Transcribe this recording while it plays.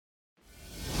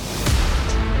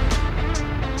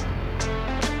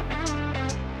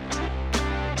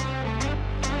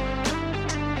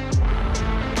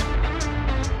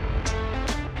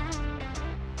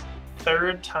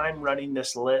third time running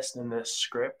this list and this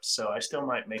script, so I still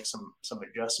might make some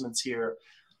adjustments here.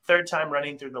 Third time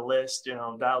running through the list,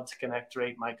 dialed to connect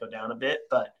rate might go down a bit,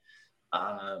 but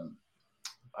I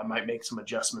might make some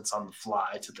adjustments on the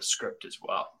fly to the script as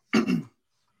well.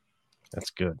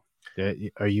 That's good.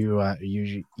 Are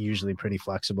you usually pretty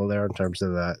flexible there in terms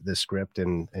of the script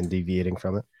and deviating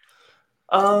from it?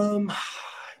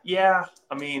 Yeah.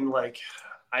 I mean, like,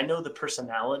 I know the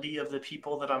personality of the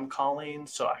people that I'm calling,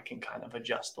 so I can kind of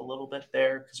adjust a little bit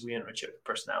there because we enrich it with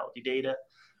personality data.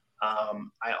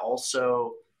 I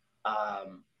also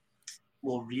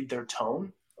will read their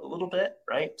tone a little bit,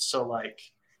 right? So, like,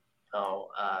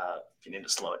 if you need to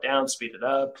slow it down, speed it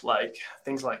up, like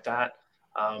things like that.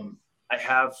 I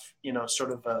have,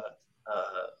 sort of a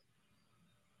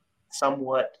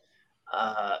somewhat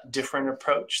different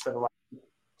approach that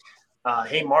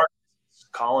hey, Mark,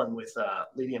 Collin with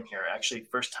Lidium here. Actually,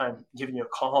 first time giving you a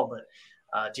call,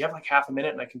 but do you have like half a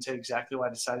minute and I can tell you exactly why I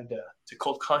decided to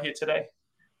cold call you today?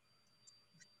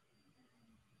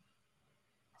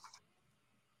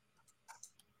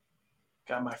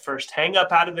 Got my first hang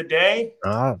up out of the day.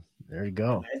 There you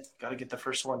go. Got to get the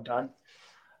first one done.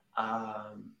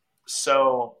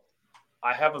 So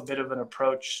I have a bit of an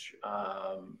approach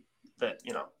that,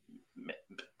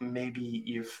 maybe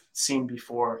you've seen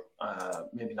before,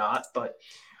 maybe not, but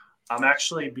I'm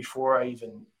actually, before I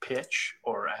even pitch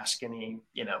or ask any,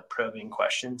 probing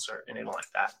questions or anything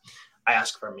like that, I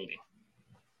ask for a meeting.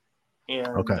 And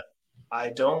okay. I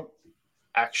don't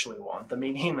actually want the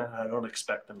meeting and I don't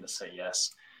expect them to say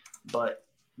yes, but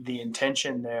the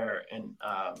intention there, and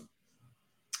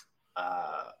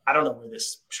I don't know where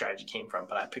this strategy came from,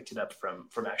 but I picked it up from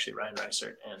actually Ryan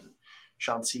Reisert and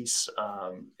Sean Cease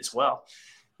as well.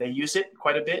 They use it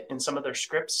quite a bit in some of their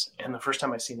scripts. And the first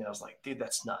time I seen it, I was like, dude,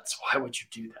 that's nuts. Why would you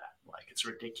do that? Like, it's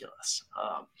ridiculous.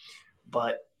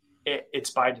 But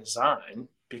it's by design,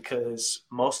 because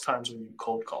most times when you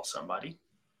cold call somebody,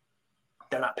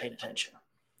 they're not paying attention.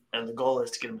 And the goal is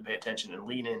to get them to pay attention and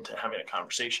lean into having a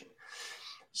conversation.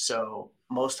 So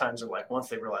most times they're like, once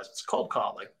they realize it's a cold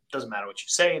call, like, doesn't matter what you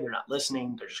say, they're not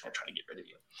listening. They're just going to try to get rid of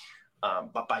you.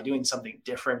 But by doing something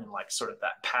different and like sort of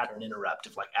that pattern interrupt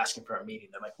of like asking for a meeting,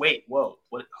 they're like, wait, whoa,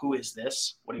 who is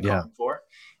this? What are you calling for?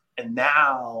 And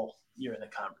now you're in the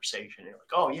conversation. You're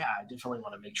like, oh yeah, I definitely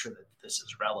want to make sure that this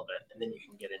is relevant. And then you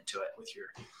can get into it with your,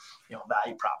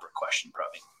 value proper question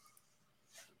probing.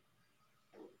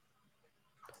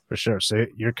 For sure. So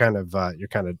you're kind of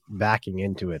backing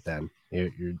into it then.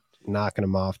 You're knocking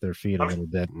them off their feet a little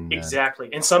bit. And, exactly.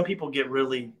 And some people get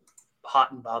really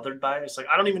hot and bothered by it. It's like,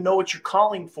 I don't even know what you're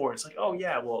calling for. It's like, oh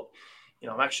yeah, well,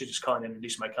 I'm actually just calling to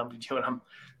introduce my company to you, and I'm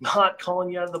not calling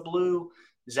you out of the blue,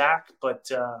 Zach, but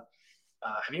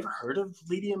have you ever heard of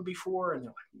Lidium before? And they're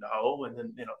like, no. And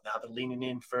then, now they're leaning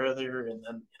in further, and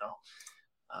then,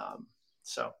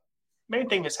 so main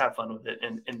thing is have fun with it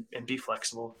and be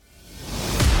flexible.